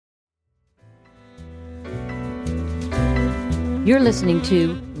You're listening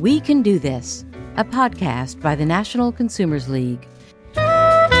to We Can Do This, a podcast by the National Consumers League.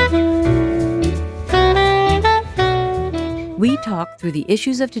 We talk through the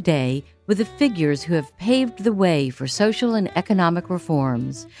issues of today with the figures who have paved the way for social and economic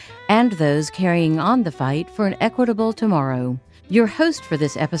reforms, and those carrying on the fight for an equitable tomorrow. Your host for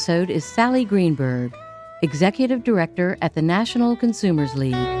this episode is Sally Greenberg, Executive Director at the National Consumers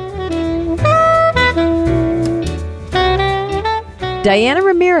League. Diana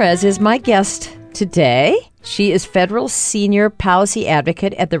Ramirez is my guest today. She is Federal Senior Policy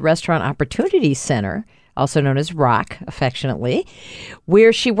Advocate at the Restaurant Opportunity Center, also known as ROC, affectionately,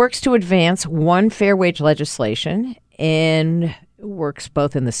 where she works to advance one fair wage legislation and works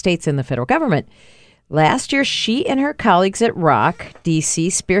both in the states and the federal government. Last year, she and her colleagues at ROC, D.C.,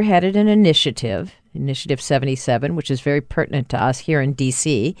 spearheaded an initiative, Initiative 77, which is very pertinent to us here in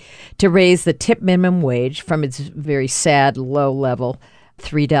D.C., to raise the tip minimum wage from its very sad low level,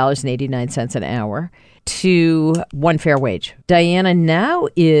 $3.89 an hour, to one fair wage. Diana now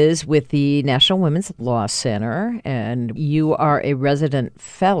is with the National Women's Law Center, and you are a resident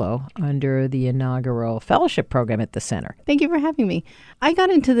fellow under the inaugural fellowship program at the center. Thank you for having me. I got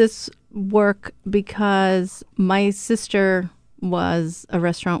into this work because my sister was a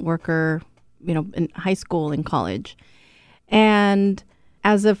restaurant worker, in high school and college. And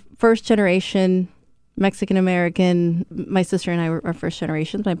as a first generation Mexican American, my sister and I were first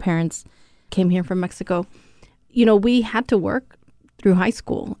generations. My parents came here from Mexico. We had to work through high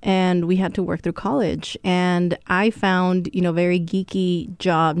school and we had to work through college. And I found, very geeky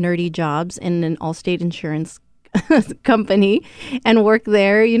nerdy jobs in an Allstate insurance company and worked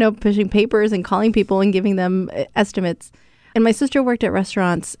there, pushing papers and calling people and giving them estimates. And my sister worked at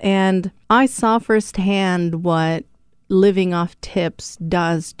restaurants, and I saw firsthand what living off tips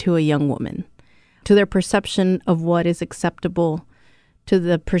does to a young woman, to their perception of what is acceptable, to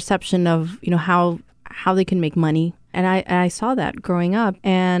the perception of, how they can make money. And I saw that growing up.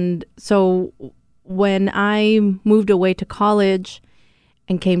 And so when I moved away to college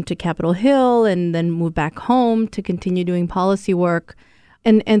and came to Capitol Hill and then moved back home to continue doing policy work,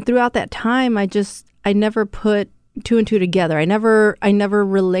 and throughout that time, I never put two and two together. I never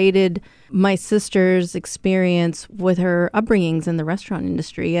related my sister's experience with her upbringings in the restaurant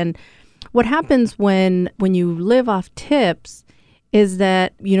industry. And what happens when you live off tips is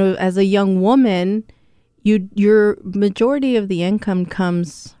that, as a young woman, your majority of the income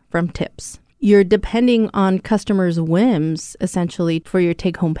comes from tips. You're depending on customers' whims, essentially, for your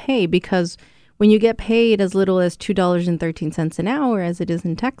take-home pay, because when you get paid as little as $2.13 an hour, as it is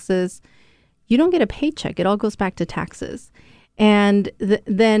in Texas, you don't get a paycheck. It all goes back to taxes. And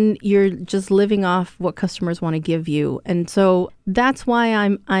then you're just living off what customers want to give you. And so that's why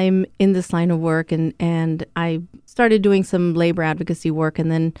I'm in this line of work. And I started doing some labor advocacy work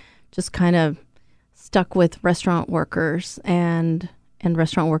and then just kind of stuck with restaurant workers and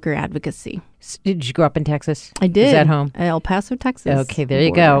restaurant worker advocacy. Did you grow up in Texas? I did. Is that home? El Paso, Texas. Okay, there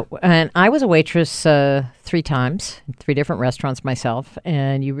you go. And I was a waitress 3 times, 3 different restaurants myself.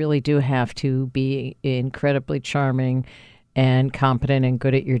 And you really do have to be incredibly charming and competent and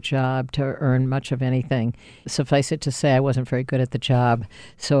good at your job to earn much of anything. Suffice it to say, I wasn't very good at the job,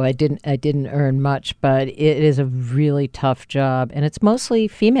 so I didn't earn much. But it is a really tough job, and it's mostly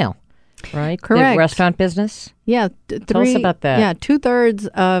female. Right? Correct. The restaurant business? Yeah. Tell us about that. Yeah, 2/3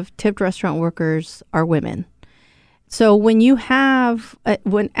 of tipped restaurant workers are women. So when you have,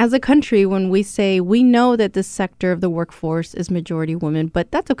 as a country, when we say we know that this sector of the workforce is majority women, but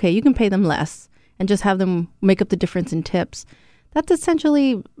that's okay, you can pay them less and just have them make up the difference in tips, that's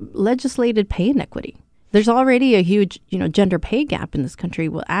essentially legislated pay inequity. There's already a huge, gender pay gap in this country.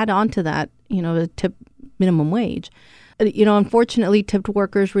 We'll add on to that, the tip minimum wage. Unfortunately, tipped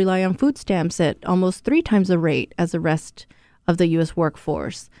workers rely on food stamps at almost 3 times the rate as the rest of the U.S.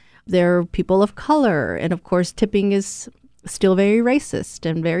 workforce. They're people of color. And of course, tipping is still very racist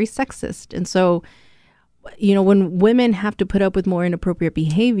and very sexist. And so, when women have to put up with more inappropriate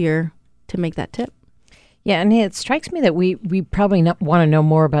behavior to make that tip. Yeah, and it strikes me that we probably want to know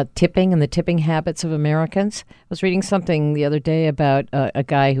more about tipping and the tipping habits of Americans. I was reading something the other day about a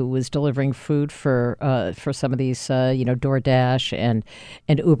guy who was delivering food for some of these, DoorDash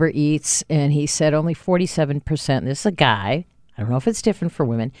and Uber Eats, and he said only 47%. This is a guy. I don't know if it's different for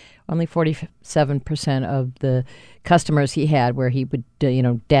women. Only 47% of the customers he had where he would,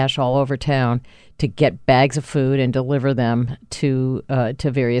 dash all over town to get bags of food and deliver them to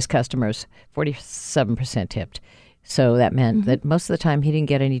various customers. 47% tipped. So that meant that most of the time he didn't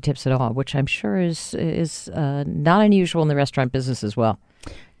get any tips at all, which I'm sure is not unusual in the restaurant business as well.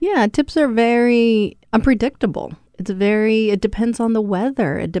 Yeah, tips are very unpredictable. It depends on the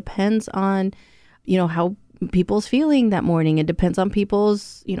weather. It depends on, how people's feeling that morning. It depends on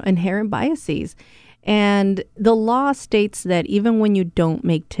people's, inherent biases. And the law states that even when you don't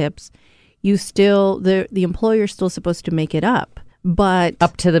make tips, the employer is still supposed to make it up. But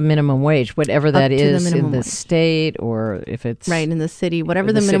up to the minimum wage, whatever that is in the state, or if it's right in the city,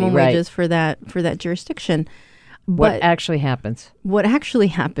 whatever the minimum wage is for that jurisdiction. What actually happens? What actually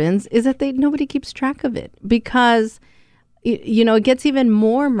happens is that nobody keeps track of it, because it gets even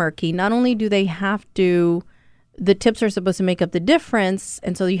more murky. Not only do they have to, the tips are supposed to make up the difference,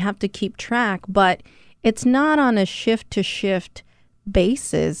 and so you have to keep track, but it's not on a shift to shift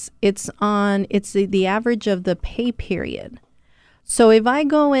basis. It's the average of the pay period. So if I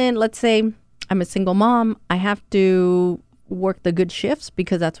go in, let's say I'm a single mom, I have to work the good shifts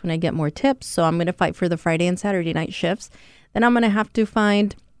because that's when I get more tips. So I'm going to fight for the Friday and Saturday night shifts. Then I'm going to have to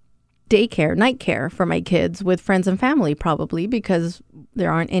find daycare, night care for my kids with friends and family, probably, because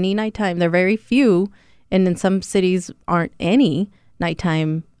there aren't any nighttime. There are very few, and in some cities aren't any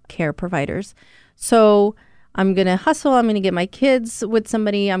nighttime care providers. So I'm going to hustle. I'm going to get my kids with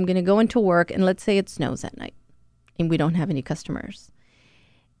somebody. I'm going to go into work, and let's say it snows at night and we don't have any customers.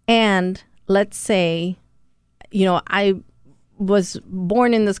 And let's say, I was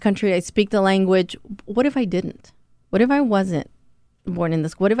born in this country. I speak the language. What if I didn't? What if I wasn't born in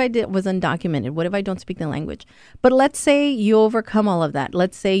this? What if I was undocumented? What if I don't speak the language? But let's say you overcome all of that.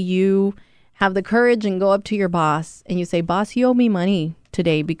 Let's say you have the courage and go up to your boss and you say, boss, you owe me money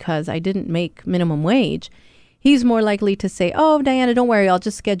today because I didn't make minimum wage. He's more likely to say, oh, Diana, don't worry. I'll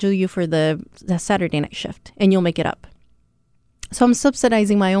just schedule you for the Saturday night shift and you'll make it up. So I'm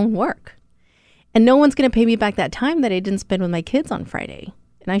subsidizing my own work. And no one's going to pay me back that time that I didn't spend with my kids on Friday.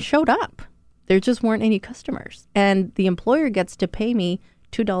 And I showed up. There just weren't any customers. And the employer gets to pay me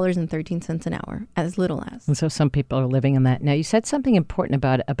 $2.13 an hour, as little as. And so some people are living in that. Now, you said something important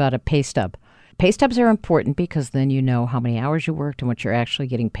about a pay stub. Pay stubs are important because then you know how many hours you worked and what you're actually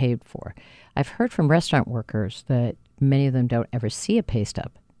getting paid for. I've heard from restaurant workers that many of them don't ever see a pay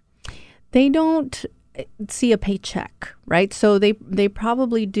stub. They don't see a paycheck, right? So they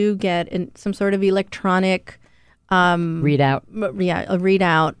probably do get some sort of electronic readout. Yeah, a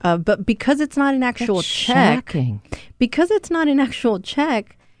readout. But because it's not an actual check, shocking. Because it's not an actual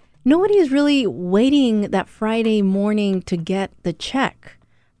check, nobody is really waiting that Friday morning to get the check,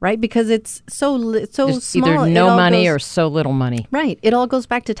 right? Because it's so small. Either no money or so little money. Right. It all goes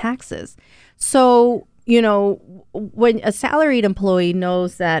back to taxes. So, when a salaried employee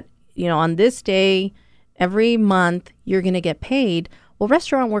knows that, on this day, every month, you're going to get paid. Well,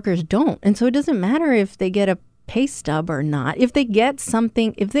 restaurant workers don't. And so it doesn't matter if they get a pay stub or not. If they get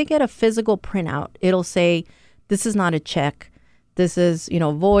a physical printout, it'll say, this is not a check. This is,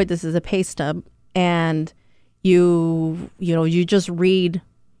 void. This is a pay stub. And you just read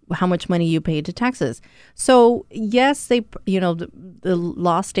how much money you paid to taxes. So yes, the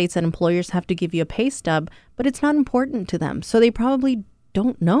law states that employers have to give you a pay stub, but it's not important to them. So they probably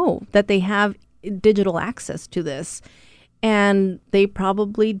don't know that they have digital access to this, and they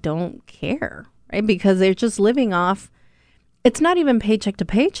probably don't care, right? Because they're just living off. It's not even paycheck to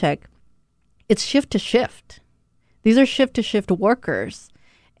paycheck. It's shift to shift. These are shift to shift workers,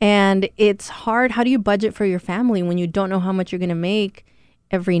 and it's hard. How do you budget for your family when you don't know how much you're going to make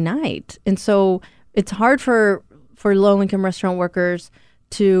every night? And so it's hard for low-income restaurant workers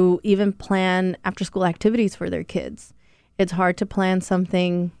to even plan after-school activities for their kids. It's hard to plan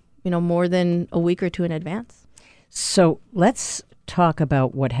something, more than a week or two in advance. So let's talk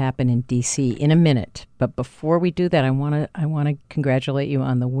about what happened in D.C. in a minute. But before we do that, I want to congratulate you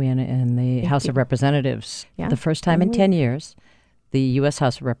on the win in the House of Representatives. Yeah. The first time in 10 years, the U.S.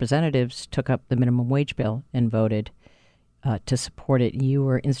 House of Representatives took up the minimum wage bill and voted to support it. You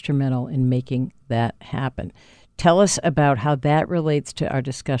were instrumental in making that happen. Tell us about how that relates to our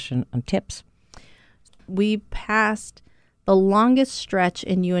discussion on tips. We passed the longest stretch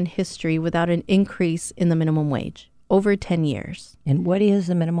in UN history without an increase in the minimum wage, over 10 years. And what is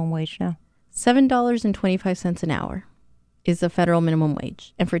the minimum wage now? $7.25 an hour is the federal minimum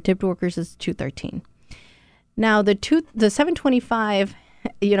wage. And for tipped workers, it's $2.13. Now, the $7.25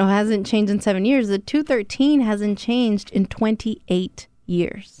 hasn't changed in 7 years. The $2.13 hasn't changed in 28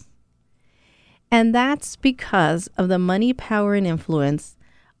 years. And that's because of the money, power, and influence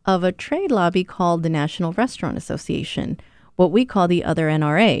of a trade lobby called the National Restaurant Association, what we call the Other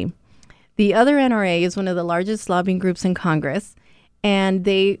NRA. The Other NRA is one of the largest lobbying groups in Congress, and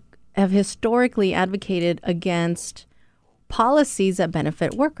they have historically advocated against policies that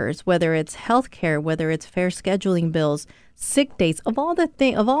benefit workers, whether it's healthcare, whether it's fair scheduling bills, sick days, of all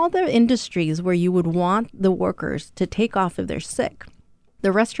the industries where you would want the workers to take off if they're sick.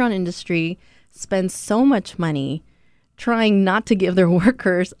 The restaurant industry spends so much money trying not to give their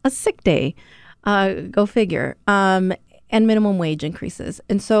workers a sick day. Go figure. And minimum wage increases.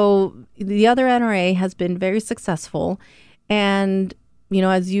 And so the other NRA has been very successful. And,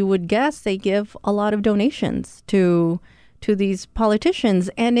 as you would guess, they give a lot of donations to these politicians.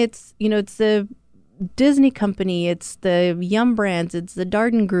 And it's the Disney company, it's the Yum Brands, it's the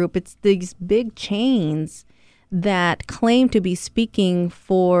Darden Group, it's these big chains that claim to be speaking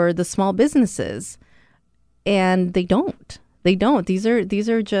for the small businesses. And they don't. These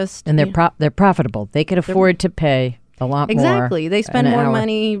are just... And they're profitable. They can afford to pay a lot more. Exactly. They spend more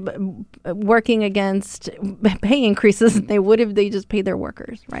money working against pay increases than they would if they just paid their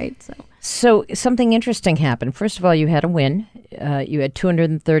workers, right? So something interesting happened. First of all, you had a win. You had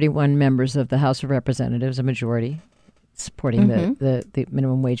 231 members of the House of Representatives, a majority, supporting the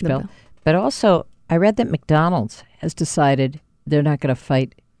minimum wage bill. But also, I read that McDonald's has decided they're not going to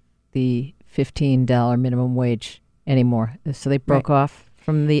fight the $15 minimum wage anymore. So they broke off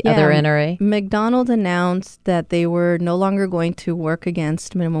from the other NRA? McDonald's announced that they were no longer going to work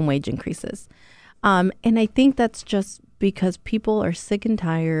against minimum wage increases. And I think that's just because people are sick and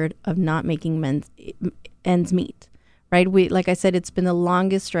tired of not making ends meet, right? Like I said, it's been the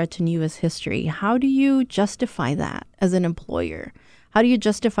longest stretch in U.S. history. How do you justify that as an employer? How do you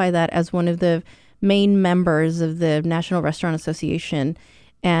justify that as one of the main members of the National Restaurant Association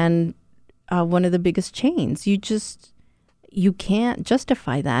and one of the biggest chains? You can't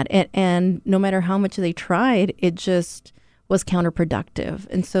justify that. And no matter how much they tried, it just was counterproductive.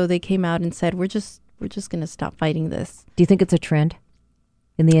 And so they came out and said, we're just going to stop fighting this. Do you think it's a trend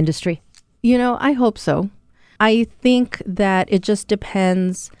in the industry? I hope so. I think that it just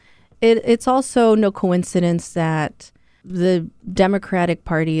depends. It's also no coincidence that the Democratic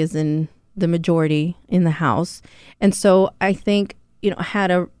Party is in the majority in the House. And so I think,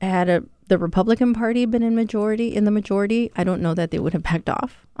 had the Republican Party been in the majority, I don't know that they would have backed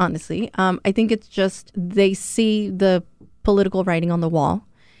off, honestly. I think it's just they see the political writing on the wall,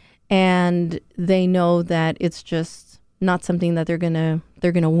 and they know that it's just not something that they're gonna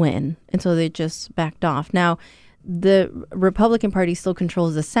win, and so they just backed off. Now, the Republican Party still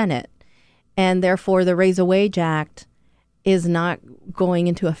controls the Senate, and therefore the Raise a Wage Act is not going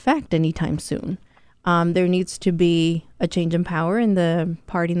into effect anytime soon. There needs to be a change in power in the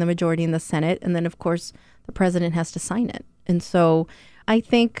party, in the majority in the Senate. And then, of course, the president has to sign it. And so I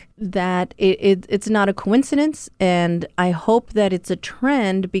think that it's not a coincidence. And I hope that it's a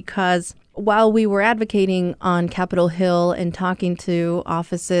trend, because while we were advocating on Capitol Hill and talking to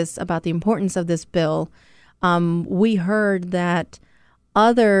offices about the importance of this bill, we heard that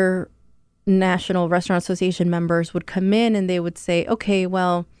other National Restaurant Association members would come in and they would say, okay,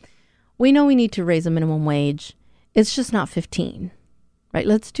 well, we know we need to raise a minimum wage. It's just not 15, right?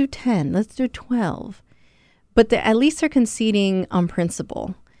 Let's do 10. Let's do 12. But at least they're conceding on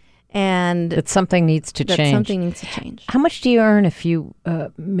principle. And that something needs to change. How much do you earn if you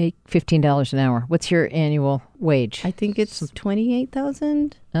make $15 an hour? What's your annual wage? I think it's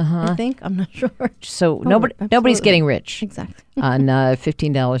 $28,000. I think. I'm not sure. So nobody's getting rich. Exactly. On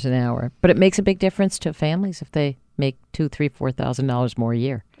 $15 an hour. But it makes a big difference to families if they make $2,000, $3,000, $4,000 more a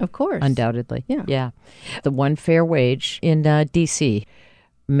year. Of course. Undoubtedly. Yeah. The one fair wage in D.C.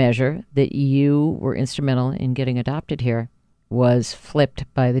 measure that you were instrumental in getting adopted here was flipped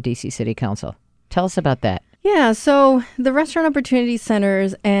by the D.C. City Council. Tell us about that. Yeah, so the Restaurant Opportunity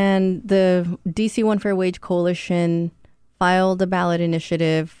Centers and the D.C. One Fair Wage Coalition filed a ballot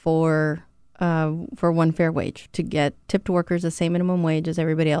initiative for one fair wage to get tipped workers the same minimum wage as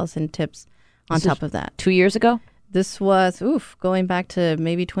everybody else and tips on top of that. 2 years ago? This was going back to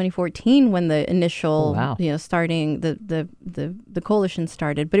maybe 2014 when the initial starting the coalition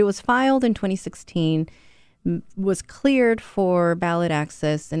started, but it was filed in 2016. Was cleared for ballot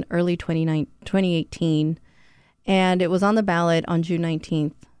access in early 2018, and it was on the ballot on June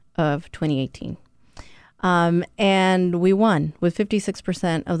 19th of 2018. And we won with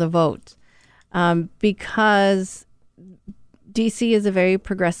 56% of the vote because D.C. is a very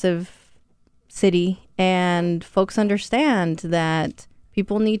progressive city, and folks understand that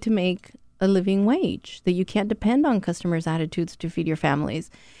people need to make a living wage, that you can't depend on customers' attitudes to feed your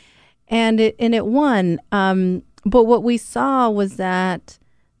families. And it won. But what we saw was that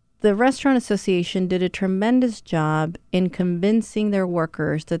the Restaurant Association did a tremendous job in convincing their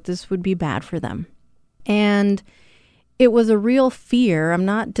workers that this would be bad for them. And it was a real fear. I'm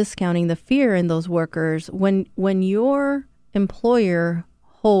not discounting the fear in those workers. When your employer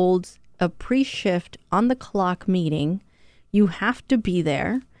holds a pre-shift on-the-clock meeting. You have to be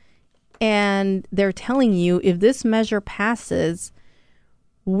there. And they're telling you, if this measure passes,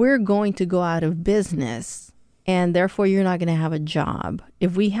 we're going to go out of business, and therefore you're not going to have a job.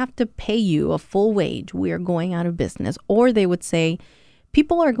 If we have to pay you a full wage, we are going out of business. Or they would say,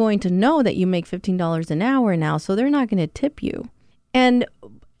 people are going to know that you make $15 an hour now, so they're not going to tip you. And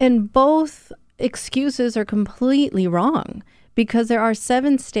both excuses are completely wrong, because there are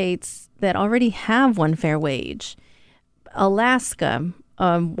 7 states that already have one fair wage. Alaska,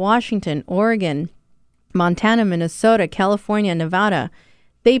 Washington, Oregon, Montana, Minnesota, California, Nevada,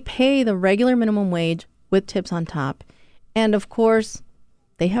 they pay the regular minimum wage with tips on top. And of course,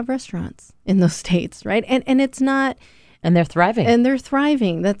 they have restaurants in those states, right? And it's not... And they're thriving. And they're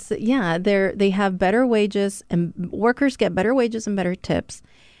thriving. They have better wages, and workers get better wages and better tips.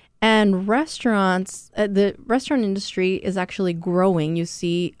 And restaurants, the restaurant industry is actually growing. You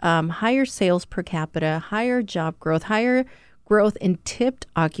see higher sales per capita, higher job growth, higher growth in tipped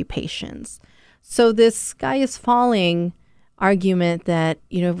occupations. So this sky is falling argument that,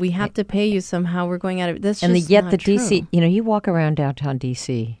 if we have to pay you somehow, we're going out of this. And yet not the true. DC, you walk around downtown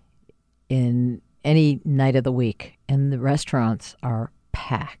DC in any night of the week, and the restaurants are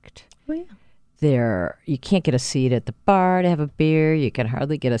packed. Oh, yeah. You can't get a seat at the bar to have a beer. You can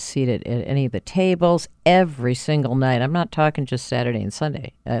hardly get a seat at any of the tables every single night. I'm not talking just Saturday and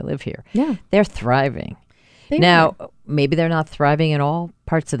Sunday. I live here. Yeah. They're thriving. Maybe they're not thriving in all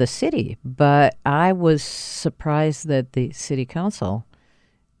parts of the city, but I was surprised that the city council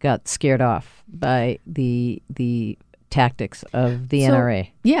got scared off by the tactics of the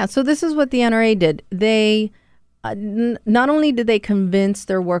NRA. Yeah, so this is what the NRA did. They not only did they convince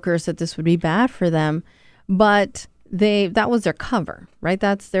their workers that this would be bad for them, but that was their cover, right?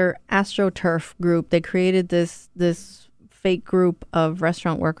 That's their AstroTurf group. They created this fake group of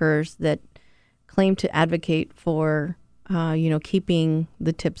restaurant workers that claim to advocate for, keeping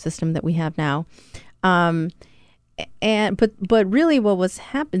the tip system that we have now. But really what was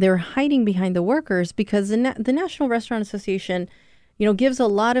happening, they were hiding behind the workers, because the National Restaurant Association, gives a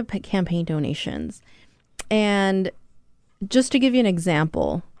lot of campaign donations. And just to give you an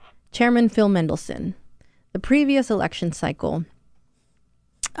example, Chairman Phil Mendelson, the previous election cycle,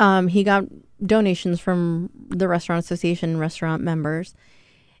 he got donations from the Restaurant Association restaurant members.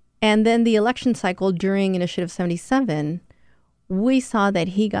 And then the election cycle during Initiative 77, we saw that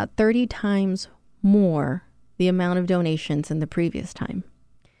he got 30 times more the amount of donations than the previous time.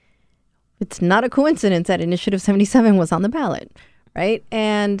 It's not a coincidence that Initiative 77 was on the ballot, right?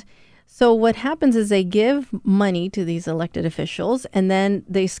 And so what happens is they give money to these elected officials, and then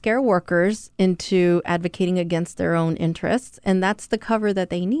they scare workers into advocating against their own interests. And that's the cover that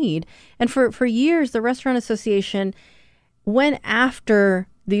they need. And for years, the Restaurant Association went after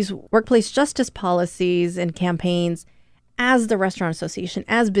these workplace justice policies and campaigns as the Restaurant Association,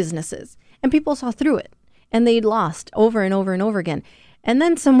 as businesses. And people saw through it, and they lost over and over and over again. And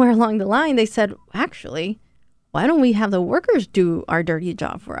then somewhere along the line, they said, actually, why don't we have the workers do our dirty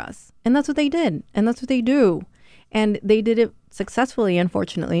job for us? And that's what they did. And that's what they do. And they did it successfully,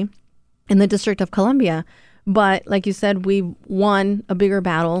 unfortunately, in the District of Columbia. But like you said, we won a bigger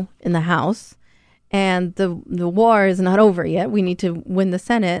battle in the House. And the war is not over yet. We need to win the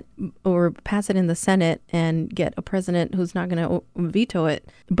Senate, or pass it in the Senate, and get a president who's not going to veto it.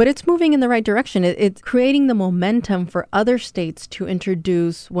 But it's moving in the right direction. It's creating the momentum for other states to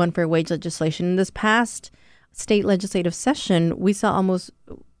introduce one fair wage legislation. In this past state legislative session, we saw almost,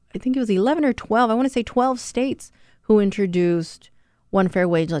 I think it was 11 or 12, I want to say 12 states who introduced one fair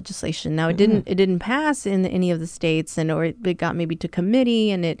wage legislation. Now, it didn't pass in any of the states, or it got maybe to committee,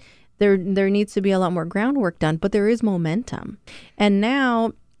 and There needs to be a lot more groundwork done, but there is momentum. And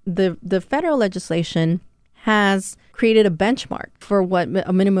now the federal legislation has created a benchmark for what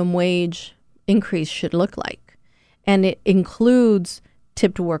a minimum wage increase should look like. And it includes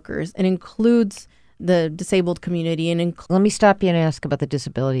tipped workers. It includes the disabled community. And let me stop you and ask about the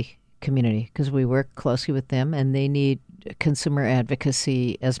disability community, because we work closely with them, and they need consumer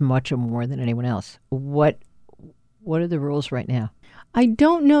advocacy as much or more than anyone else. What are the rules right now? I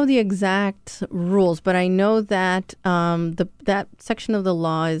don't know the exact rules, but I know that that section of the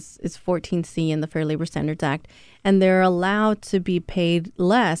law is 14C in the Fair Labor Standards Act, and they're allowed to be paid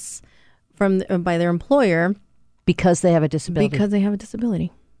less by their employer because they have a disability. Because they have a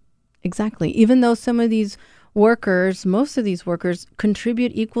disability, exactly. Even though some of these workers, most of these workers,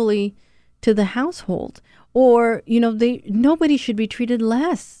 contribute equally to the household, or nobody should be treated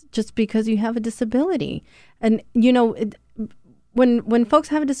less just because you have a disability, and when folks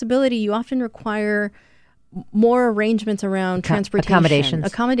have a disability, you often require more arrangements around transportation.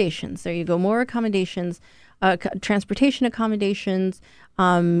 Accommodations. There you go. More accommodations, transportation accommodations,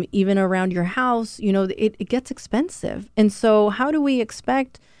 even around your house. It gets expensive. And so how do we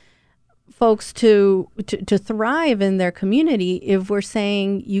expect folks to thrive in their community if we're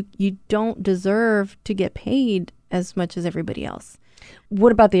saying you don't deserve to get paid as much as everybody else?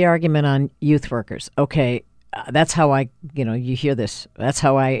 What about the argument on youth workers? Okay, that's how you hear this. That's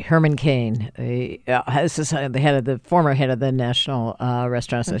how Herman Cain, the former head of the National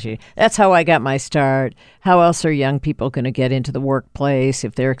Restaurant Association, that's how I got my start. How else are young people going to get into the workplace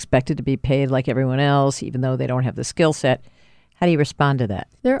if they're expected to be paid like everyone else, even though they don't have the skill set? How do you respond to that?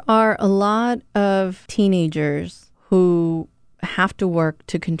 There are a lot of teenagers who have to work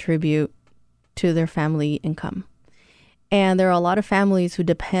to contribute to their family income. And there are a lot of families who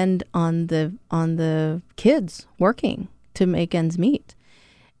depend on the kids working to make ends meet.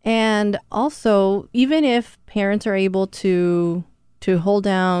 And also, even if parents are able to hold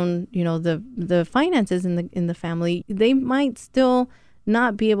down, the finances in the family, they might still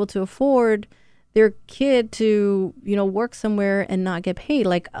not be able to afford their kid to, work somewhere and not get paid.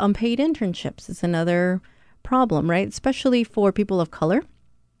 Like unpaid internships is another problem, right? Especially for people of color,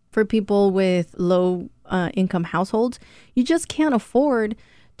 for people with low income households. You just can't afford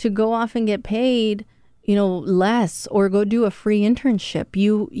to go off and get paid, less or go do a free internship.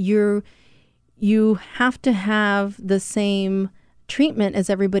 You have to have the same treatment as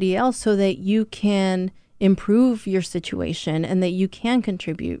everybody else so that you can improve your situation and that you can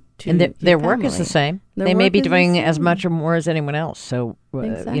contribute to their work is the same. They may be doing as much or more as anyone else. So,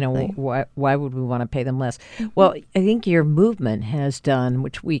 exactly. Why would we want to pay them less? Well, I think your movement has done,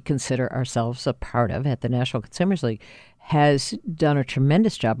 which we consider ourselves a part of at the National Consumers League, has done a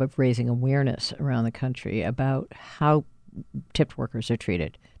tremendous job of raising awareness around the country about how tipped workers are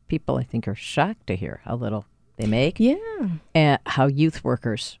treated. People, I think, are shocked to hear how little they make. Yeah. And how youth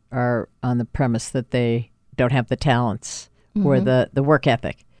workers are on the premise that they don't have the talents or the work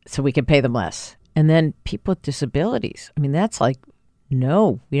ethic, so we can pay them less. And then people with disabilities. I mean, that's like,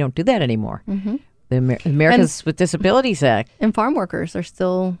 no, we don't do that anymore. Mm-hmm. The Americans with Disabilities Act. And farm workers are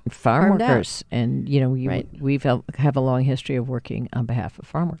still farm workers. Out. And, we've have a long history of working on behalf of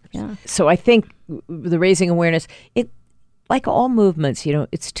farm workers. Yeah. So I think the raising awareness, like all movements,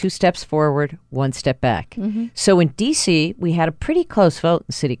 it's 2 steps forward, 1 step back. Mm-hmm. So in D.C., we had a pretty close vote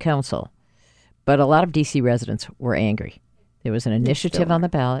in City Council, but a lot of D.C. residents were angry. There was an initiative on the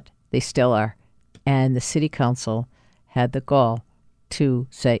ballot. They still are. And the City Council had the gall to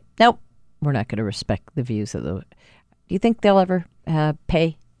say, nope, we're not going to respect the views of the... Do you think they'll ever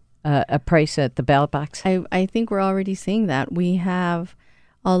pay a price at the ballot box? I think we're already seeing that. We have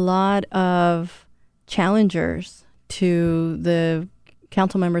a lot of challengers to the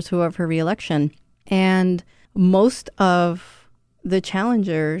council members who are up for re-election. And most of the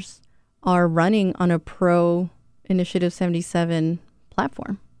challengers are running on a pro-Initiative 77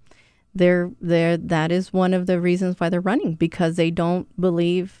 platform. That is one of the reasons why they're running, because they don't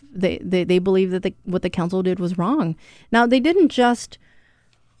believe, they believe that what the council did was wrong. Now, they didn't just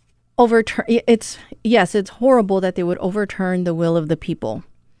overturn, it's horrible that they would overturn the will of the people.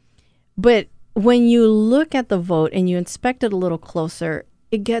 But when you look at the vote and you inspect it a little closer,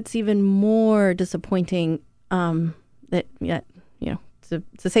 it gets even more disappointing, to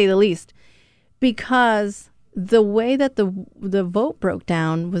say the least, because the way that the vote broke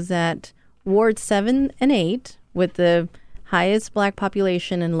down was that Ward 7 and 8, with the highest Black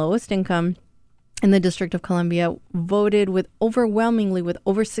population and lowest income in the District of Columbia, voted overwhelmingly with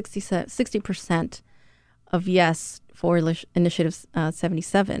over 60% of yes for Initiative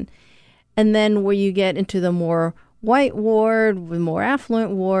 77. And then where you get into the more white ward, the more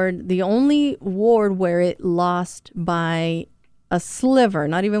affluent ward, the only ward where it lost by a sliver,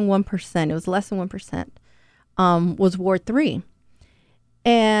 not even 1%, it was less than 1%, was Ward 3.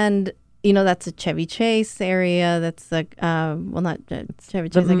 And, that's a Chevy Chase area. That's like, not Chevy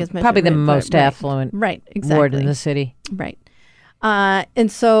Chase, I guess. Probably the most affluent exactly. ward in the city. Right.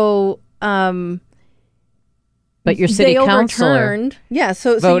 And so... but your city councilor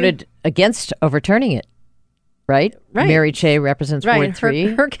voted against overturning it, right? Mary Che represents Ward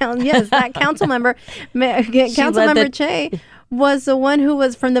 3. That council member, Councilmember Che, was the one who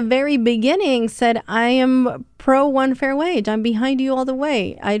was from the very beginning said, I am pro one fair wage. I'm behind you all the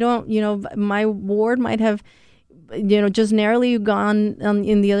way. I don't, my ward might have, just narrowly gone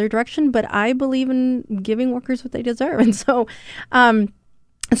in the other direction, but I believe in giving workers what they deserve. And so,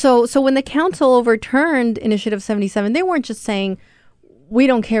 So when the council overturned Initiative 77, they weren't just saying, we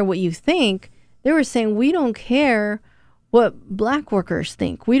don't care what you think. They were saying, we don't care what Black workers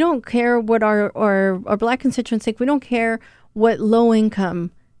think. We don't care what our Black constituents think. We don't care what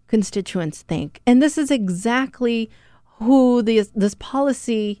low-income constituents think. And this is exactly who this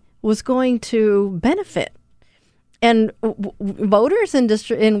policy was going to benefit. And voters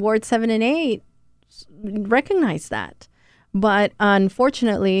in Ward 7 and 8 recognize that. But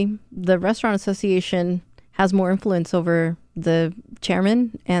unfortunately, the Restaurant Association has more influence over the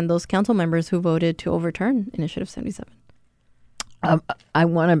chairman and those council members who voted to overturn Initiative 77. I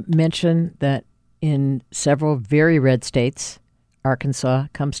want to mention that in several very red states, Arkansas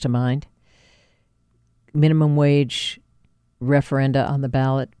comes to mind, minimum wage referenda on the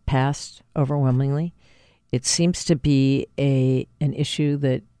ballot passed overwhelmingly. It seems to be an issue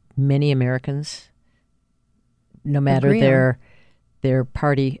that many Americans, no matter their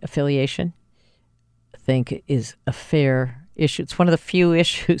party affiliation, think is a fair issue. It's one of the few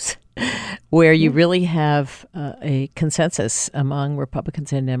issues where you really have a consensus among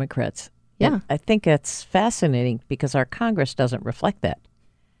Republicans and Democrats. Yeah. And I think that's fascinating because our Congress doesn't reflect that.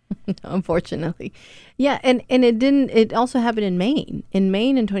 Unfortunately. Yeah, and it also happened in Maine. In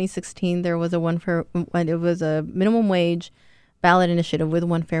Maine in 2016, there was it was a minimum wage ballot initiative with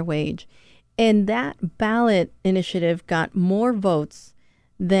one fair wage. And that ballot initiative got more votes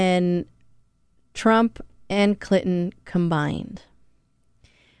than Trump and Clinton combined.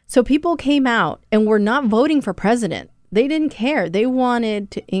 So people came out and were not voting for president. They didn't care. They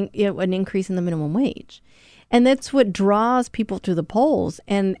wanted an increase in the minimum wage. And that's what draws people to the polls.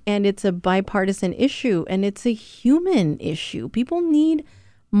 And it's a bipartisan issue, and it's a human issue. People need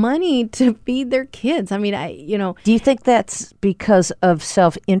money to feed their kids. I mean, Do you think that's because of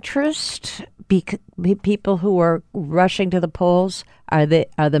self-interest? People who are rushing to the polls, are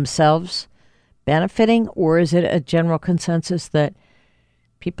themselves benefiting, or is it a general consensus that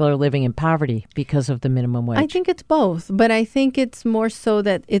people are living in poverty because of the minimum wage? I think it's both, but I think it's more so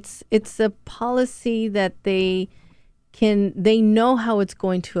that it's a policy that they know how it's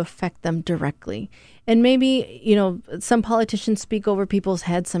going to affect them directly. And maybe, some politicians speak over people's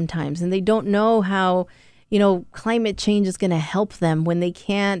heads sometimes, and they don't know how, climate change is going to help them when they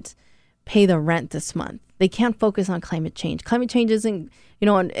can't pay the rent this month. They can't focus on climate change. Climate change isn't,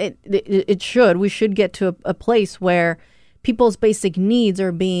 it should. We should get to a place where people's basic needs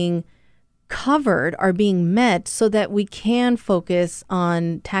are being covered, are being met, so that we can focus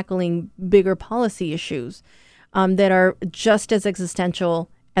on tackling bigger policy issues that are just as existential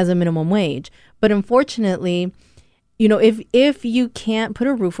as a minimum wage. But unfortunately, if you can't put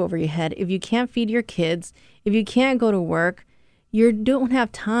a roof over your head, if you can't feed your kids, if you can't go to work, you don't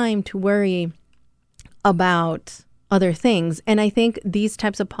have time to worry about other things. And I think these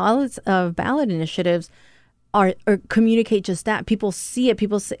types of ballot initiatives or communicate just that. People see it.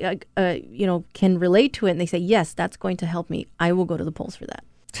 People say, can relate to it, and they say, yes, that's going to help me. I will go to the polls for that.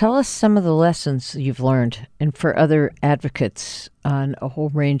 Tell us some of the lessons you've learned, and for other advocates on a whole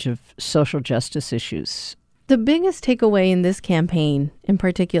range of social justice issues. The biggest takeaway in this campaign in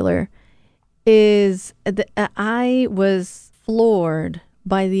particular is that I was floored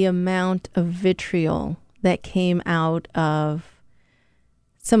by the amount of vitriol that came out of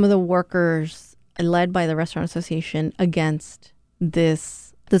some of the workers led by the Restaurant Association against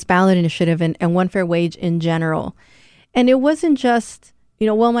this ballot initiative and one fair wage in general. And it wasn't just,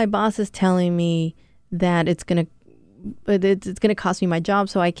 my boss is telling me that it's going to cost me my job,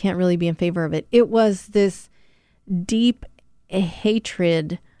 so I can't really be in favor of it. It was this deep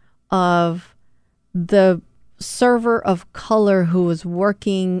hatred of the server of color who was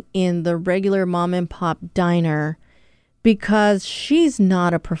working in the regular mom and pop diner because she's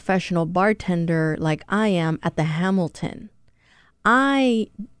not a professional bartender like I am at the Hamilton. I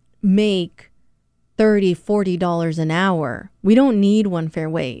make $30, $40 an hour. We don't need one fair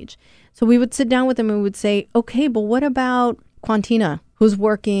wage. So we would sit down with them and we would say, okay, but what about Quantina, who's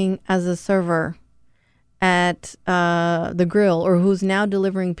working as a server at the grill, or who's now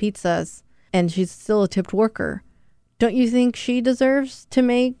delivering pizzas and she's still a tipped worker? Don't you think she deserves to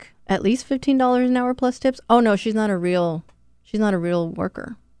make at least $15 an hour plus tips? Oh no, she's not a real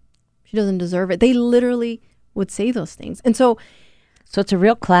worker. She doesn't deserve it. They literally would say those things. And so it's a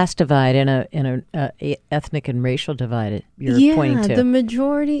real class divide and a ethnic and racial divide you're pointing to. The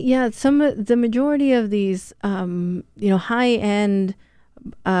majority of these high-end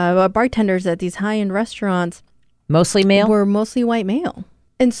bartenders at these high-end restaurants, mostly male, were mostly white male.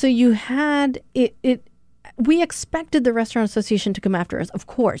 And so you had it. We expected the Restaurant Association to come after us, of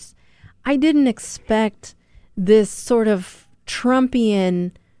course. I didn't expect this sort of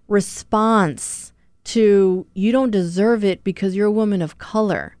Trumpian response to, you don't deserve it because you're a woman of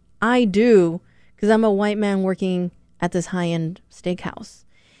color. I do, because I'm a white man working at this high-end steakhouse.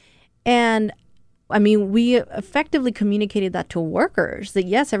 And I mean, we effectively communicated that to workers that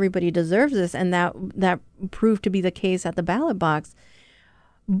yes, everybody deserves this, and that proved to be the case at the ballot box.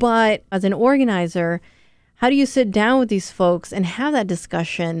 But as an organizer, how do you sit down with these folks and have that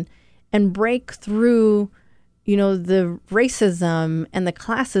discussion and break through, the racism and the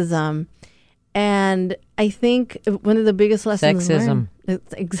classism? And I think one of the biggest lessons learned,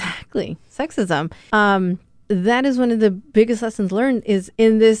 exactly, sexism. That is one of the biggest lessons learned is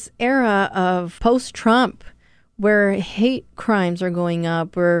in this era of post-Trump, where hate crimes are going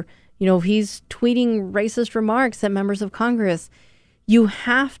up, or he's tweeting racist remarks at members of Congress. You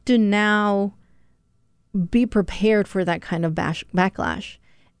have to now be prepared for that kind of backlash.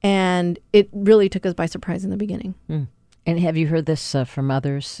 And it really took us by surprise in the beginning. Mm. And have you heard this from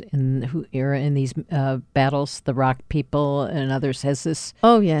others who are in these battles, the Rock people and others? Has this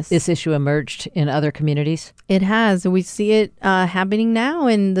this issue emerged in other communities? It has. We see it happening now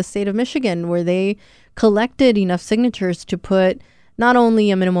in the state of Michigan, where they collected enough signatures to put not only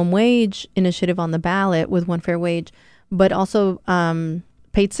a minimum wage initiative on the ballot with one fair wage, but also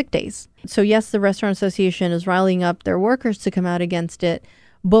paid sick days. So yes, the Restaurant Association is riling up their workers to come out against it.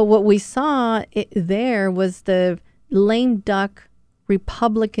 But what we saw there was the lame duck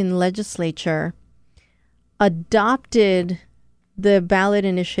Republican legislature adopted the ballot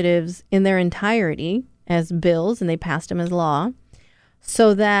initiatives in their entirety as bills, and they passed them as law,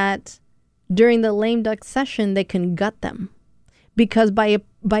 so that during the lame duck session they can gut them, because by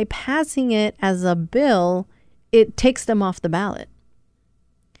passing it as a bill, it takes them off the ballot.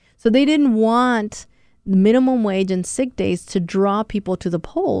 So they didn't want minimum wage and sick days to draw people to the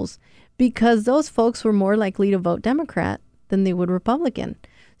polls, because those folks were more likely to vote Democrat than they would Republican.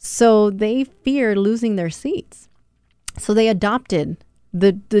 So they feared losing their seats. So they adopted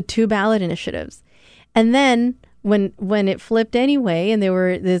the two ballot initiatives. And then when it flipped anyway, and they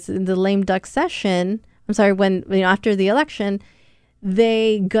were the lame duck session, after the election,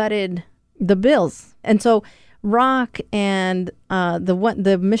 they gutted the bills. And so Rock and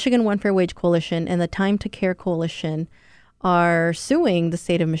the Michigan One Fair Wage Coalition and the Time to Care Coalition are suing the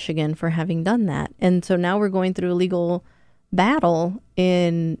state of Michigan for having done that. And so now we're going through a legal battle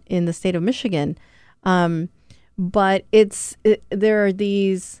in the state of Michigan. But there are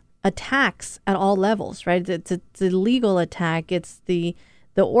these attacks at all levels, right? It's a legal attack. It's the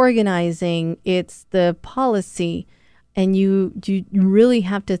organizing. It's the policy. And you really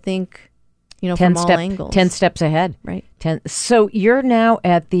have to think, from all angles. 10 steps ahead. Right. So you're now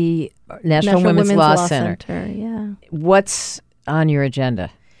at the National Women's Law Center. Yeah. What's on your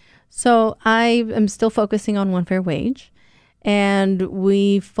agenda? So I am still focusing on one fair wage, and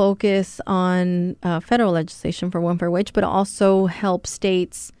we focus on federal legislation for one fair wage, but also help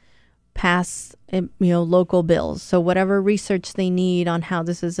states pass local bills. So whatever research they need on how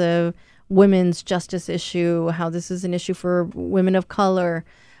this is a women's justice issue, how this is an issue for women of color,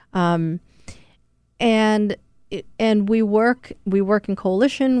 and we work in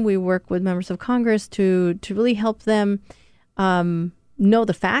coalition. We work with members of Congress to really help them know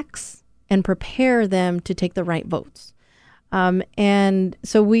the facts and prepare them to take the right votes. And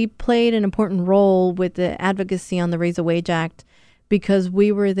so we played an important role with the advocacy on the Raise the Wage Act, because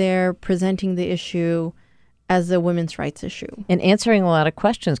we were there presenting the issue as a women's rights issue and answering a lot of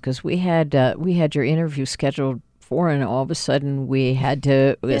questions, because we had your interview scheduled for, and all of a sudden we had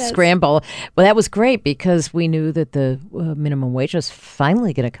to scramble. Well, that was great, because we knew that the minimum wage was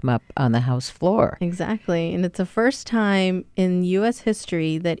finally going to come up on the House floor. Exactly, and it's the first time in U.S.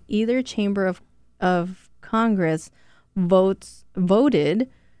 history that either chamber of Congress voted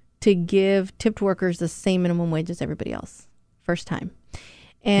to give tipped workers the same minimum wage as everybody else. First time.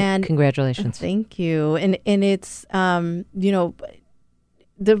 And congratulations. Thank you. And it's the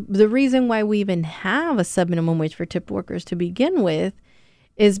reason why we even have a sub-minimum wage for tipped workers to begin with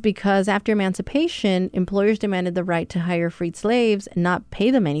is because after emancipation, employers demanded the right to hire freed slaves and not pay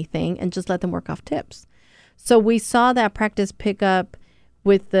them anything and just let them work off tips. So we saw that practice pick up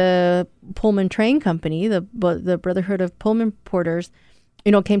with the Pullman Train Company, the Brotherhood of Pullman Porters,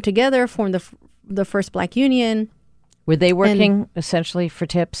 came together, formed the first black union. Were they working essentially for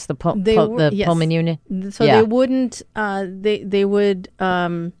tips? The yes. Pullman Union. So they wouldn't. They would.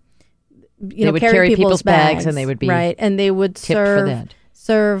 They would carry people's bags, and they would be right, and they would serve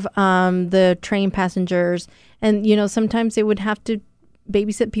the train passengers, and sometimes they would have to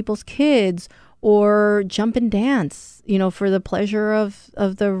babysit people's kids or jump and dance, for the pleasure of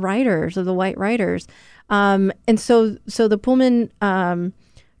the riders, of the white riders, and so the Pullman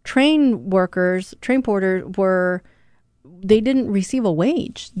train porters they didn't receive a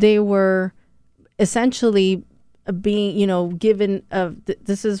wage. They were essentially being, given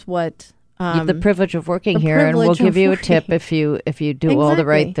this is what You have the privilege of working the here, and we'll privilege give of you a working. tip if you do all the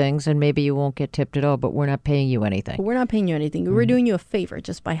right Exactly. things, and maybe you won't get tipped at all, but we're not paying you anything. We're not paying you anything. We're doing you a favor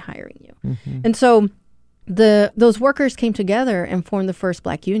just by hiring you. And so those workers came together and formed the first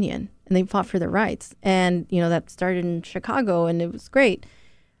Black union, and they fought for their rights. And, that started in Chicago, and it was great.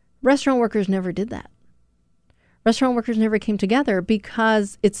 Restaurant workers never did that. Restaurant workers never came together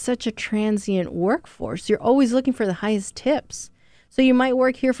because it's such a transient workforce. You're always looking for the highest tips. So you might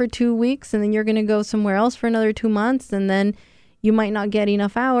work here for 2 weeks, and then you're going to go somewhere else for another 2 months, and then you might not get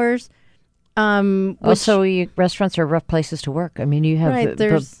enough hours. Also, restaurants are rough places to work. I mean, you have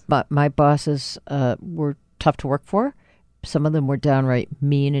Right, my bosses were tough to work for. Some of them were downright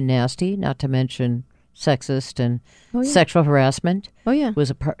mean and nasty, not to mention sexist and sexual harassment. Oh, yeah. was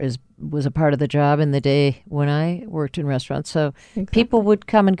a part of the job in the day when I worked in restaurants. So Exactly. people would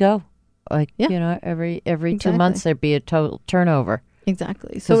come and go. Like, Yeah. every 2 Exactly. months there'd be a total turnover.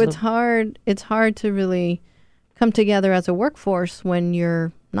 Exactly. So it's hard to really come together as a workforce when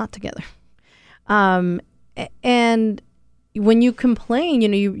you're not together. And when you complain,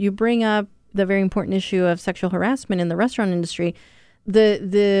 you bring up the very important issue of sexual harassment in the restaurant industry.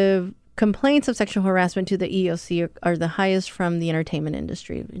 The complaints of sexual harassment to the EEOC are the highest from the entertainment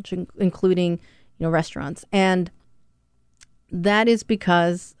industry, including restaurants. And that is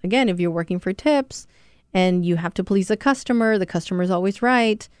because, again, if you're working for tips and you have to please the customer is always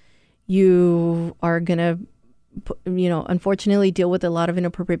right. You are going to, unfortunately deal with a lot of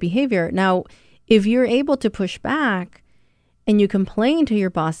inappropriate behavior. Now, if you're able to push back and you complain to your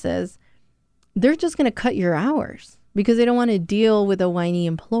bosses, they're just going to cut your hours because they don't want to deal with a whiny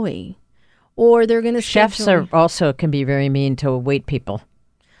employee. Or they're going to Chefs also can be very mean to wait people.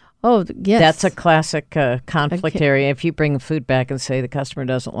 Oh, yes. That's a classic conflict area. If you bring food back and say the customer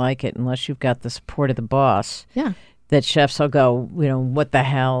doesn't like it, unless you've got the support of the boss, Yeah. that chefs will go, what the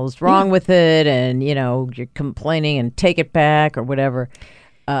hell's wrong with it? And, you're complaining and take it back or whatever.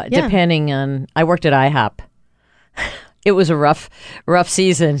 Depending on, I worked at IHOP. It was a rough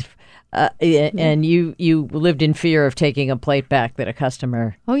season. And you lived in fear of taking a plate back that a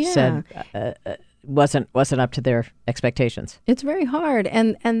customer said wasn't up to their expectations. It's very hard.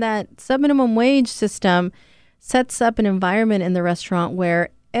 And that subminimum wage system sets up an environment in the restaurant where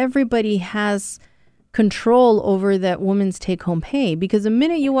everybody has control over that woman's take-home pay. Because the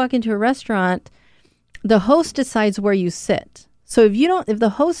minute you walk into a restaurant, the host decides where you sit. So if the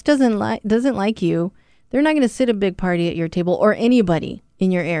host doesn't like you, they're not going to sit a big party at your table, or anybody in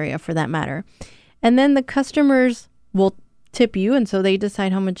your area for that matter. And then the customers will tip you, and so they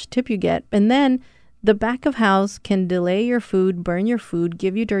decide how much tip you get. And then the back of house can delay your food, burn your food,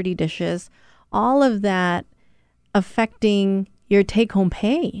 give you dirty dishes, all of that affecting your take-home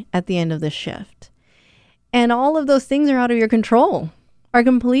pay at the end of the shift. And all of those things are out of your control, are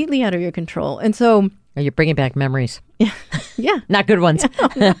completely out of your control. And so... You're bringing back memories. Yeah. Not good ones.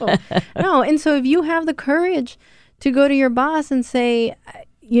 No. And so if you have the courage to go to your boss and say,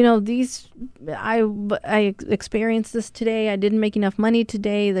 I experienced this today. I didn't make enough money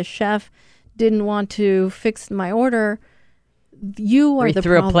today. The chef didn't want to fix my order. You are the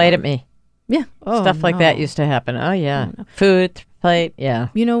problem. Threw a plate at me. Yeah. Stuff like that used to happen. Oh, yeah. No. Food, plate, yeah.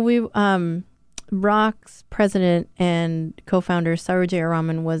 We, Rock's president and co-founder, Sarah J.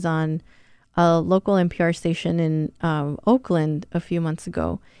 Raman, was on a local NPR station in Oakland a few months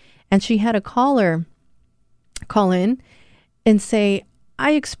ago. And she had a caller call in and say,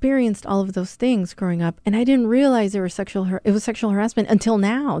 I experienced all of those things growing up, and I didn't realize it was sexual harassment until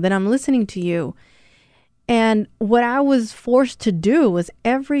now that I'm listening to you. And what I was forced to do was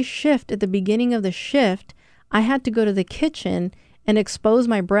every shift, at the beginning of the shift, I had to go to the kitchen and expose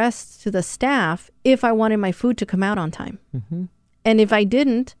my breasts to the staff if I wanted my food to come out on time. Mm-hmm. And if I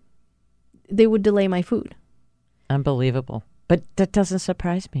didn't, they would delay my food. Unbelievable. But that doesn't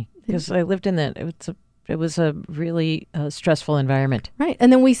surprise me because I lived in that. It was a really stressful environment. Right.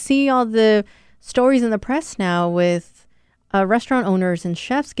 And then we see all the stories in the press now with restaurant owners and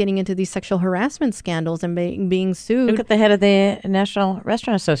chefs getting into these sexual harassment scandals and being sued. Look at the head of the National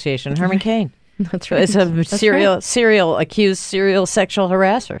Restaurant Association, Herman Cain. That's right. It's a serial sexual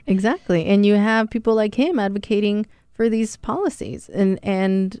harasser. Exactly. And you have people like him advocating for these policies.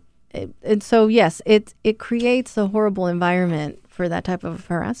 And so, yes, it creates a horrible environment for that type of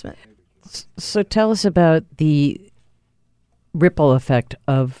harassment. So tell us about the ripple effect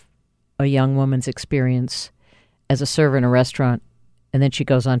of a young woman's experience as a server in a restaurant, and then she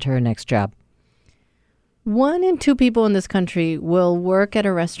goes on to her next job. 1 in 2 people in this country will work at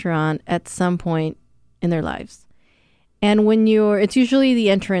a restaurant at some point in their lives. And it's usually the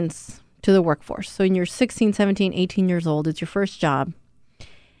entrance to the workforce. So when you're 16, 17, 18 years old, it's your first job.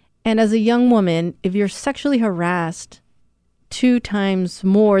 And as a young woman, if you're sexually harassed 2 times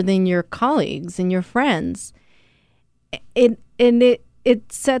more than your colleagues and your friends,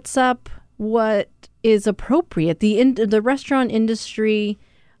 it sets up what is appropriate. The restaurant industry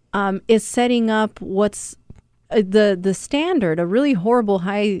is setting up what's the standard, a really horrible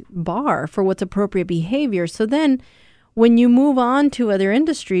high bar for what's appropriate behavior. So then when you move on to other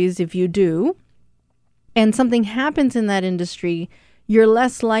industries, if you do, and something happens in that industry, you're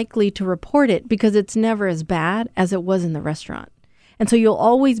less likely to report it because it's never as bad as it was in the restaurant. And so you'll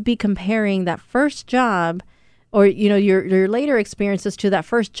always be comparing that first job or, your later experiences to that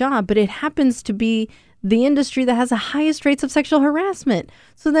first job, but it happens to be the industry that has the highest rates of sexual harassment.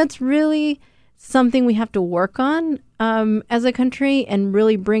 So that's really something we have to work on as a country and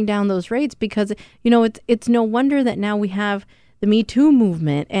really bring down those rates because, it's no wonder that now we have the Me Too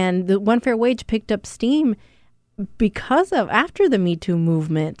movement and the One Fair Wage picked up steam after the Me Too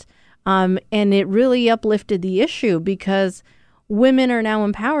movement. And it really uplifted the issue because women are now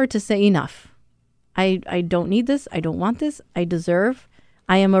empowered to say enough. I don't need this. I don't want this. I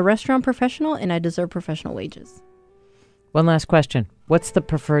am a restaurant professional and I deserve professional wages. One last question. What's the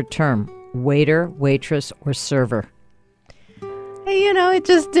preferred term? Waiter, waitress, or server? Hey,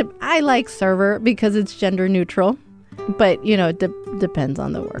 I like server because it's gender neutral, but, it depends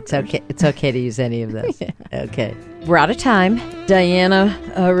on the work. It's okay to use any of those. Yeah. Okay. We're out of time. Diana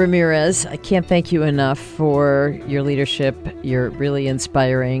Ramirez, I can't thank you enough for your leadership. You're really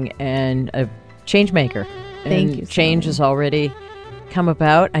inspiring and a change maker. Thank you. Change has already come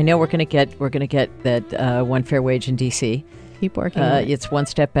about. I know we're going to get that One Fair Wage in D.C. Keep working. It's one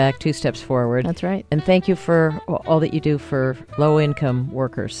step back, 2 steps forward. That's right. And thank you for all that you do for low-income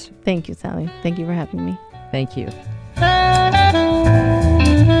workers. Thank you, Sally. Thank you for having me. Thank you.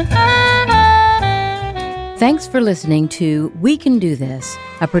 Thanks for listening to We Can Do This,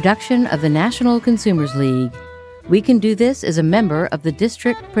 a production of the National Consumers League. We Can Do This is a member of the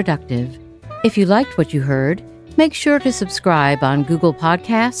District Productive. If you liked what you heard, make sure to subscribe on Google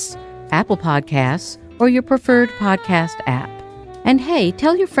Podcasts, Apple Podcasts, or your preferred podcast app. And hey,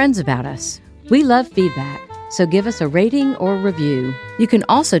 tell your friends about us. We love feedback, so give us a rating or review. You can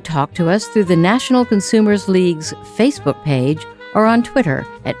also talk to us through the National Consumers League's Facebook page or on Twitter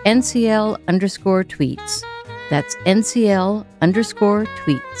at NCL_tweets. That's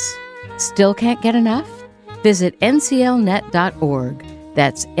NCL_tweets. Still can't get enough? Visit nclnet.org.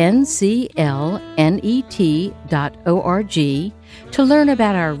 That's nclnet.org to learn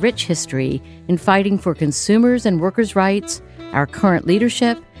about our rich history in fighting for consumers and workers' rights, our current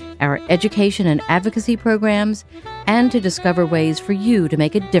leadership, our education and advocacy programs, and to discover ways for you to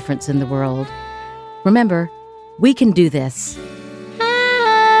make a difference in the world. Remember, we can do this.